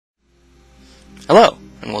Hello,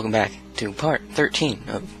 and welcome back to part 13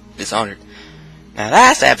 of Dishonored. Now,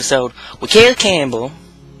 last episode, we killed Campbell,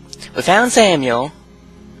 we found Samuel,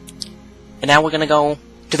 and now we're gonna go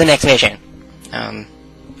to the next mission.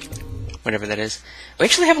 Whatever that is. We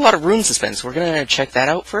actually have a lot of rune suspense, we're gonna check that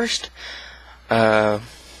out first. I'm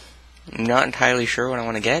not entirely sure what I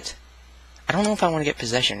want to get. I don't know if I want to get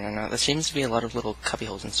possession or not. There seems to be a lot of little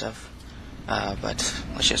cubbyholes and stuff. But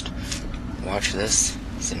let's just watch this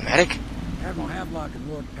cinematic. Admiral Havelock and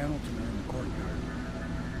Lord Pendleton are in the courtyard.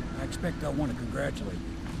 I expect they'll want to congratulate you.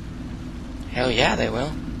 Hell yeah, they will.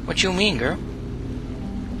 What you mean, girl?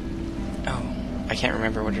 Oh, I can't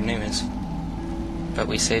remember what her name is. But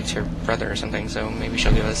we saved her brother or something, so maybe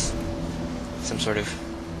she'll give us some sort of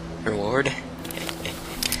reward.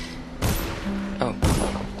 Oh.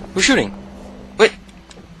 Who's shooting? Wait!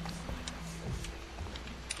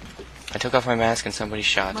 I took off my mask and somebody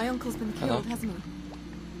shot. My uncle's been killed, Hello? hasn't he?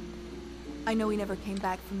 I know he never came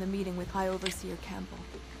back from the meeting with High Overseer Campbell.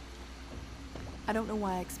 I don't know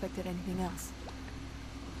why I expected anything else.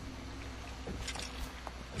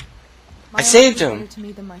 I saved him! My uncle was better to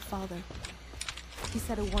me than my father. He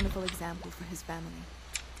set a wonderful example for his family.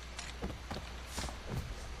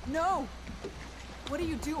 No! What are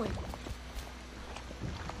you doing?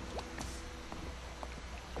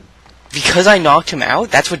 Because I knocked him out?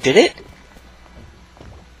 That's what did it?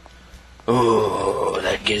 Ooh,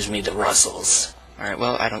 that gives me the rustles. Alright,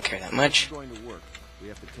 well, I don't care that much. Going to work. We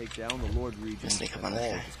have to take down the Lord Regent Sneak up on and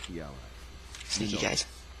this all guy. his key allies. Sneaky guys.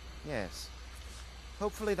 Yes.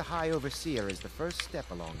 Hopefully the High Overseer is the first step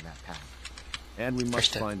along that path. And we First must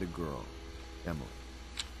step. find a girl. Emily.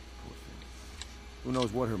 Poor thing. Who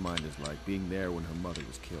knows what her mind is like, being there when her mother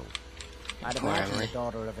was killed. I'd Poor imagine Emily. the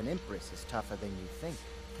daughter of an empress is tougher than you think.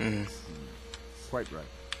 Quite right.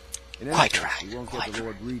 In any Quite case, right, we won't quite get the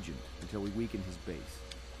Lord Regent until we weaken his base.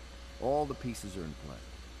 All the pieces are in play.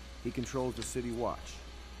 He controls the city watch.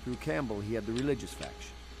 Through Campbell, he had the religious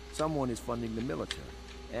faction. Someone is funding the military.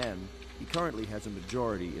 And he currently has a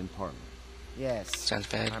majority in Parliament. Yes, Sounds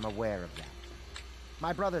bad. I'm aware of that.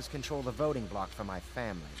 My brothers control the voting bloc for my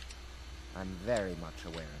family. I'm very much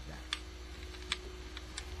aware of that.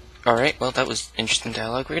 Alright, well, that was interesting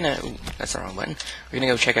dialogue. We're gonna... Ooh, that's the wrong button. We're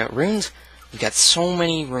gonna go check out runes. We've got so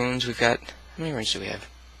many runes. We've got... How many runes do we have?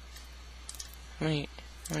 How many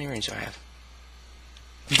runes do I have?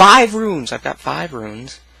 5 runes! I've got 5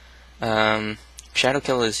 runes. Shadow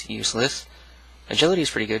Kill is useless. Agility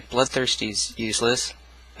is pretty good. Bloodthirsty is useless.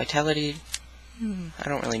 Vitality... I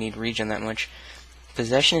don't really need regen that much.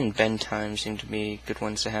 Possession and bend time seem to be good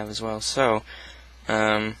ones to have as well. So,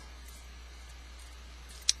 let's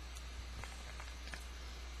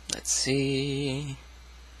see.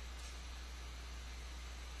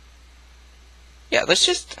 Yeah, let's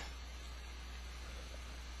just...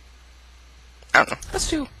 I don't know. Let's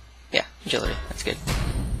do... Yeah, agility. That's good.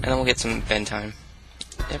 And then we'll get some bend time.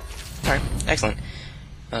 Yep. Alright, excellent.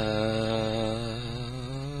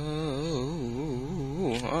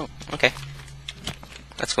 Oh, okay.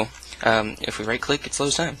 That's cool. If we right-click, it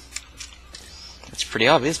slows time. It's pretty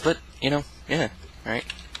obvious, but, you know, yeah. Alright.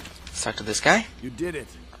 Let's talk to this guy. You did it!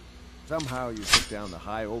 Somehow you took down the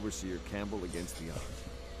High Overseer Campbell against the odds.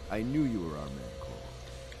 I knew you were our man, Cole.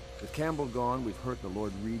 With Campbell gone, we've hurt the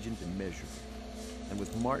Lord Regent immeasurably. And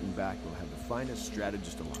with Martin back, we'll have the finest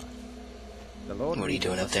strategist alive. The Lord What are you Regent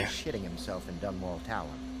doing up wasn't there? shitting himself in Dunwall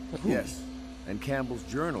Tower. Yes, and Campbell's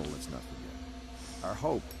journal, let's not forget. Our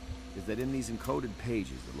hope is that in these encoded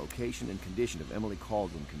pages, the location and condition of Emily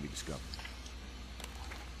Caldwell can be discovered.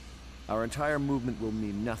 Our entire movement will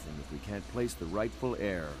mean nothing if we can't place the rightful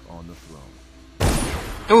heir on the throne.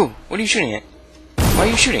 Oh, what are you shooting at? Why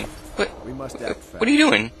are you shooting? What? We must act fast. What are you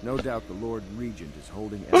doing? No doubt the Lord Regent is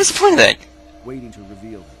holding What was Emily, the point of that? waiting to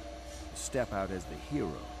reveal her, to step out as the hero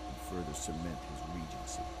and further cement his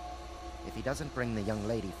regency. If he doesn't bring the young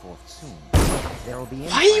lady forth soon, there will be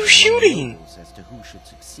Why are you infighting among the shooting? nobles as to who should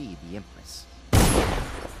succeed the empress.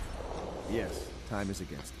 Yes, time is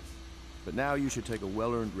against us. But now you should take a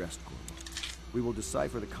well-earned rest, Corvo. We will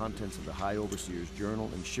decipher the contents of the High Overseer's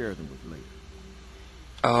journal and share them with you later.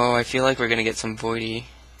 Oh, I feel like we're gonna get some voidy.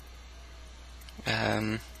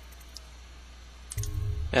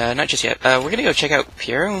 Not just yet. We're gonna go check out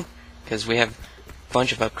Piero, because we have a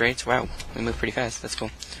bunch of upgrades. Wow, we move pretty fast. That's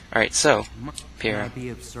cool. Alright, so, Piero. Can I be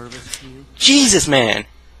of service to you? Jesus, man!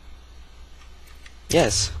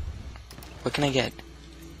 Yes. What can I get?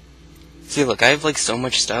 See, look, I have, like, so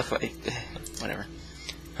much stuff. Whatever.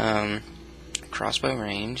 Crossbow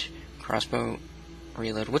range. Crossbow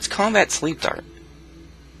reload. What's combat sleep dart?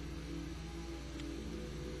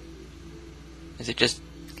 Is it just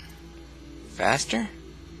faster?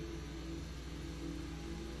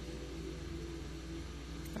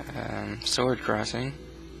 Sword crossing.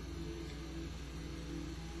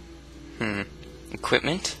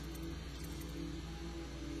 Equipment.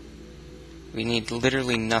 We need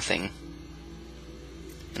literally nothing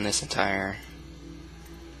in this entire...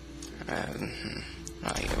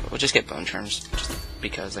 we'll just get bone charms, just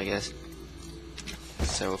because, I guess.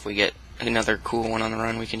 So if we get another cool one on the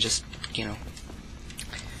run, we can just, you know,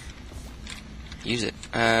 use it.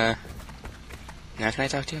 Now can I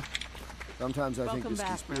talk to you? Sometimes I think Welcome this back,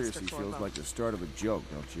 conspiracy Master feels Corvo. like the start of a joke,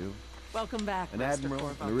 don't you? Welcome back, An Master admiral,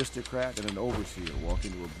 Corvo. an aristocrat, and an overseer walk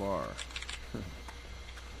into a bar.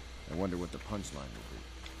 I wonder what the punchline will be.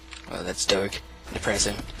 Oh, that's dark.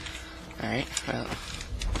 Depressing. Alright, well...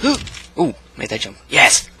 Ooh! Made that jump.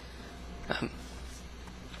 Yes!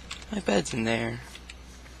 My bed's in there.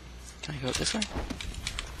 Can I go this way?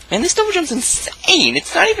 Man, this double jump's insane!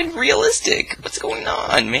 It's not even realistic! What's going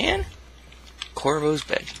on, man? Corvo's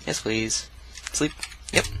bed. Yes, please. Sleep.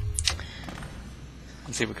 Yep.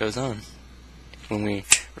 Let's see what goes on when we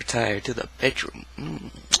retire to the bedroom.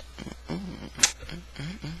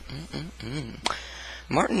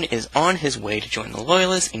 Martin is on his way to join the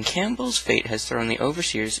Loyalists, and Campbell's fate has thrown the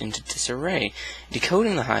Overseers into disarray.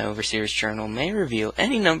 Decoding the High Overseer's journal may reveal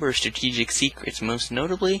any number of strategic secrets, most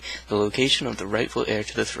notably the location of the rightful heir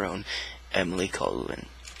to the throne, Emily Colwyn.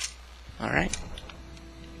 Alright.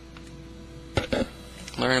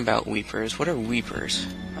 Learn about Weepers. What are Weepers?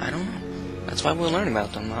 I don't know. That's why we'll learn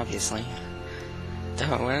about them, obviously.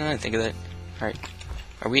 Duh, why didn't I think of that? Alright.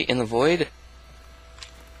 Are we in the void?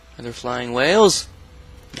 Are there flying whales?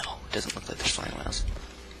 No, it doesn't look like there's flying whales.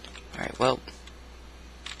 Alright, well...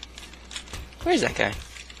 Where's that guy?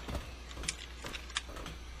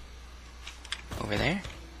 Over there?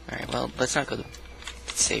 Alright, well, let's not go the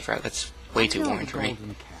safe route. That's way too orange, right?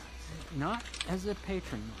 Golden Cat, not as a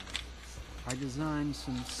patron. I designed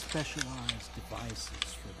some specialized devices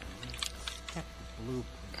for them. Kept the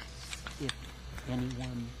blueprints, if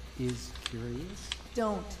anyone is curious.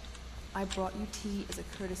 Don't. I brought you tea as a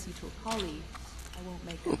courtesy to a colleague. I won't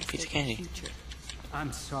make Ooh, that piece of mistake in candy. the future.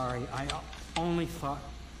 I'm sorry, I only thought...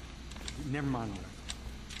 Never mind.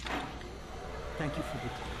 Thank you for the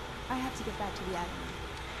tea. I have to get back to the Admiral.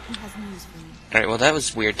 He has news for me. Alright, well that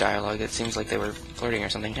was weird dialogue. It seems like they were flirting or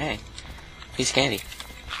something. Hey, piece of candy.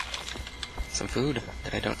 Some food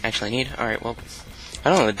that I don't actually need. Alright, well, I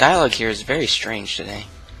don't know, the dialogue here is very strange today.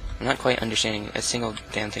 I'm not quite understanding a single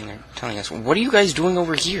damn thing they're telling us. What are you guys doing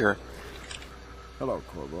over here? Hello,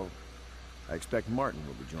 Corvo. I expect Martin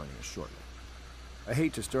will be joining us shortly. I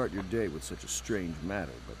hate to start your day with such a strange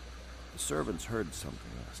matter, but the servants heard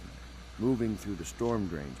something last night, moving through the storm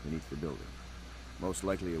drains beneath the building. Most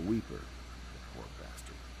likely a weeper, the poor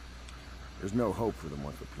bastard. There's no hope for them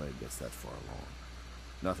once the plague gets that far along.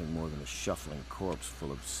 Nothing more than a shuffling corpse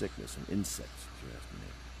full of sickness and insects, if you ask me.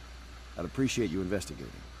 I'd appreciate you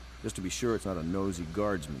investigating, just to be sure it's not a nosy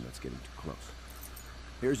guardsman that's getting too close.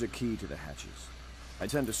 Here's a key to the hatches. I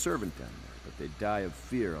sent a servant down there, but they die of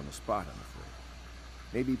fear on the spot, I'm afraid.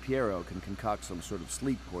 Maybe Piero can concoct some sort of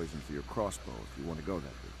sleep poison for your crossbow if you want to go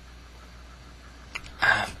that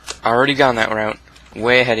route. Already gone that route.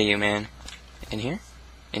 Way ahead of you, man. In here?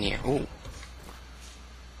 In here. Ooh.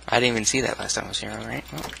 I didn't even see that last time I was here, alright?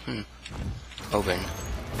 Well, Open.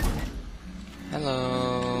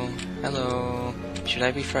 Hello. Hello. Should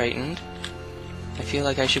I be frightened? I feel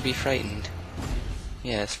like I should be frightened.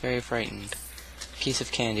 Yes, very frightened. A piece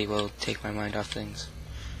of candy will take my mind off things.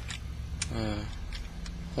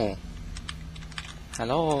 Oh.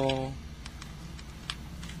 Hello?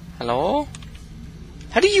 Hello?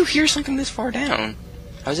 How do you hear something this far down?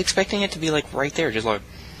 I was expecting it to be like right there, just like,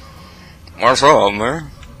 what's up,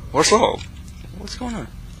 man? What's up? What's going on?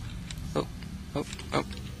 Oh.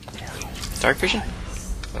 Dark vision?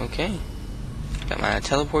 Okay. Got my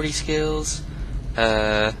teleporting skills.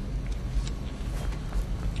 Alright.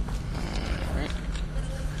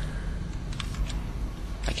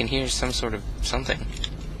 I can hear some sort of something.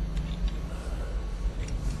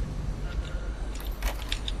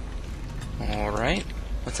 Alright.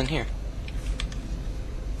 What's in here?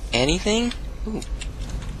 Anything? Ooh.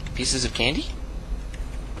 Pieces of candy?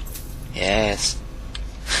 Yes.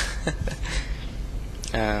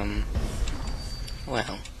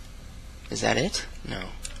 Well. Is that it? No.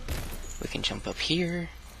 We can jump up here.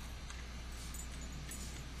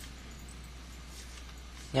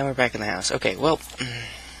 Now we're back in the house. Okay, well,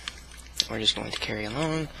 we're just going to carry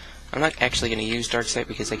along. I'm not actually going to use dark sight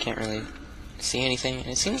because I can't really see anything. And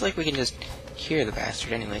it seems like we can just hear the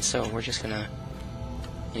bastard anyway, so we're just going to...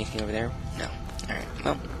 Anything over there? No. Alright,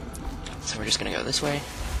 well, so we're just going to go this way.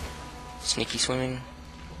 Sneaky swimming.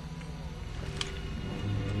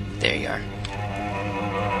 There you are.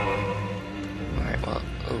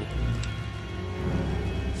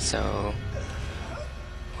 So,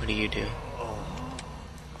 what do?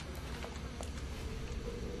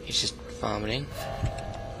 He's just vomiting.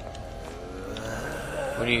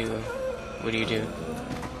 What do you do?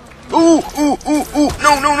 Ooh! Ooh! Ooh! Ooh!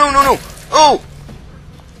 No! No! No! No! No! Oh!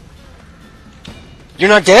 You're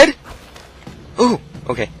not dead? Ooh!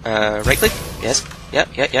 Okay. Right click. Yes.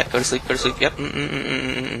 Yep. Yep. Yep. Go to sleep. Go to sleep. Yep.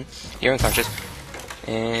 You're unconscious.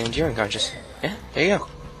 And you're unconscious. Yeah. There you go.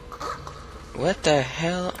 What the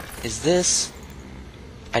hell is this?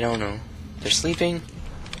 I don't know. They're sleeping.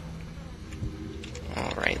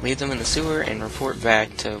 Alright, leave them in the sewer and report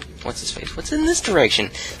back to... What's his face? What's in this direction?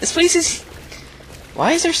 This place is...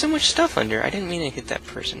 Why is there so much stuff under? I didn't mean to hit that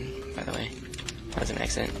person, by the way. That was an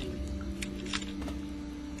accident.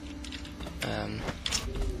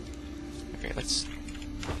 Okay, let's...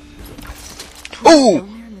 Oh!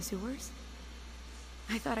 Down there in the sewers?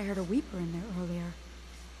 I thought I heard a weeper in there earlier.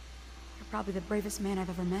 You're probably the bravest man I've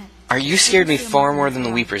ever met. Are you scared me far more than the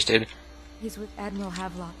weepers did? He's with Admiral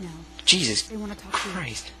Havelock now. Jesus They want to talk to you.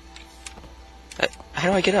 Christ. How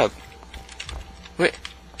do I get up? Where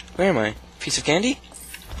am I? Piece of candy?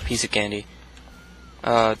 Piece of candy.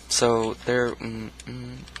 So there...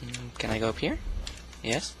 can I go up here?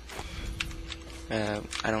 Yes?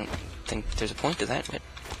 I don't think there's a point to that, but...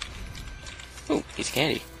 Ooh, piece of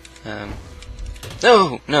candy.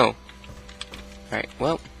 No! No! Alright,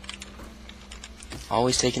 well...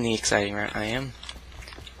 Always taking the exciting route. I am.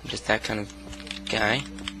 I'm just that kind of guy.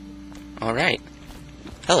 Alright.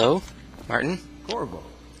 Hello, Martin. Corvo.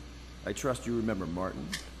 I trust you remember Martin,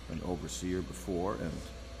 an overseer before, and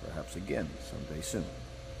perhaps again someday soon.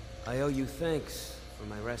 I owe you thanks for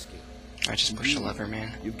my rescue. I just pushed a lever,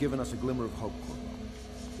 man. You've given us a glimmer of hope, Corvo.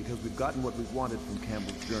 Because we've gotten what we've wanted from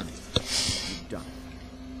Campbell's journey. We've done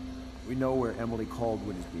it. We know where Emily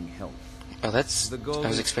Caldwell is being held. Oh, that's... The I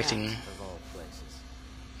was expecting... Cat of all places.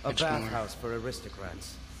 A much more. bathhouse for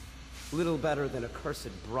aristocrats. Little better than a cursed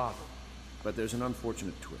brothel. But there's an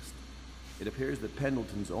unfortunate twist. It appears that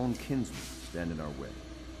Pendleton's own kinsmen stand in our way.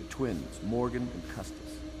 The twins, Morgan and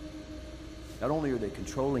Custis. Not only are they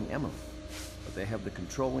controlling Emily, but they have the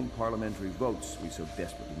controlling parliamentary votes we so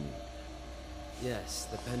desperately need. Yes,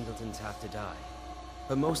 the Pendletons have to die.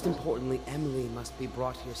 But most importantly, Emily must be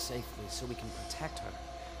brought here safely so we can protect her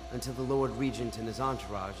until the Lord Regent and his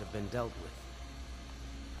entourage have been dealt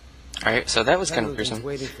with. Alright, so that was kind of Pendleton's gruesome.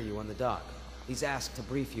 waiting for you on the dock. He's asked to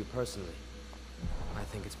brief you personally. I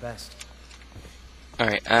think it's best.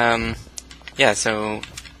 Alright, yeah, so...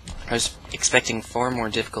 I was expecting far more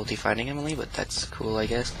difficulty finding Emily, but that's cool, I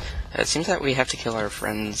guess. It seems that we have to kill our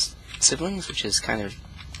friend's siblings, which is kind of...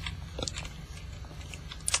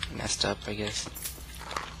 messed up, I guess.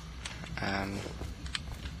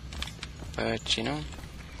 But, you know,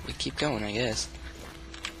 we keep going, I guess.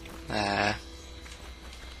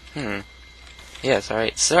 Yes,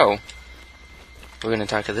 alright, so... We're gonna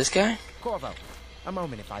talk to this guy? Corvo, a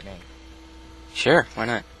moment if I may. Sure, why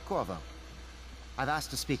not? Corvo, I've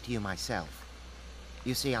asked to speak to you myself.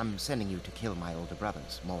 You see, I'm sending you to kill my older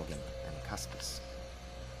brothers, Morgan and Custis.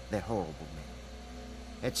 They're horrible men.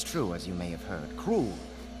 It's true, as you may have heard, cruel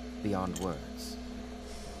beyond words.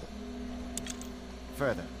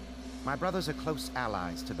 Further, my brothers are close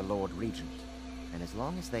allies to the Lord Regent, and as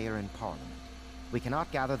long as they are in Parliament, we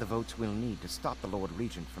cannot gather the votes we'll need to stop the Lord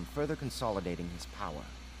Regent from further consolidating his power.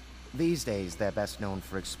 These days, they're best known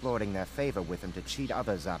for exploiting their favor with him to cheat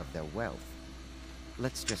others out of their wealth.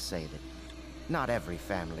 Let's just say that not every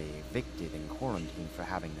family evicted and quarantined for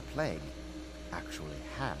having the plague actually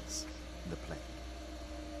has the plague.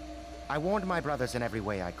 I warned my brothers in every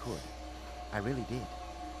way I could. I really did.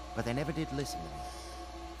 But they never did listen to me.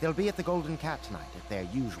 They'll be at the Golden Cat tonight at their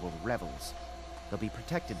usual revels. They'll be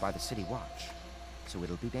protected by the City Watch, so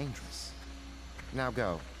it'll be dangerous. Now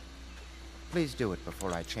go. Please do it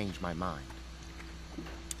before I change my mind.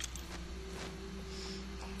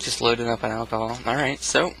 Just loading up on alcohol. Alright,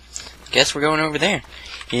 so, guess we're going over there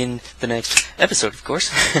in the next episode, of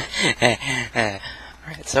course. Alright,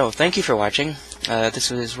 so, thank you for watching. This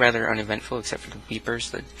was rather uneventful, except for the beepers,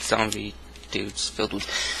 the zombie dudes filled with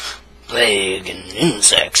plague and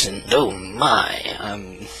insects, and oh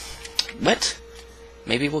my. But,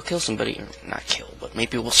 maybe we'll kill somebody, or not kill, but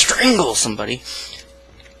maybe we'll strangle somebody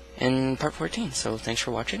in part 14. So, thanks for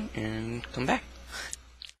watching, and come back.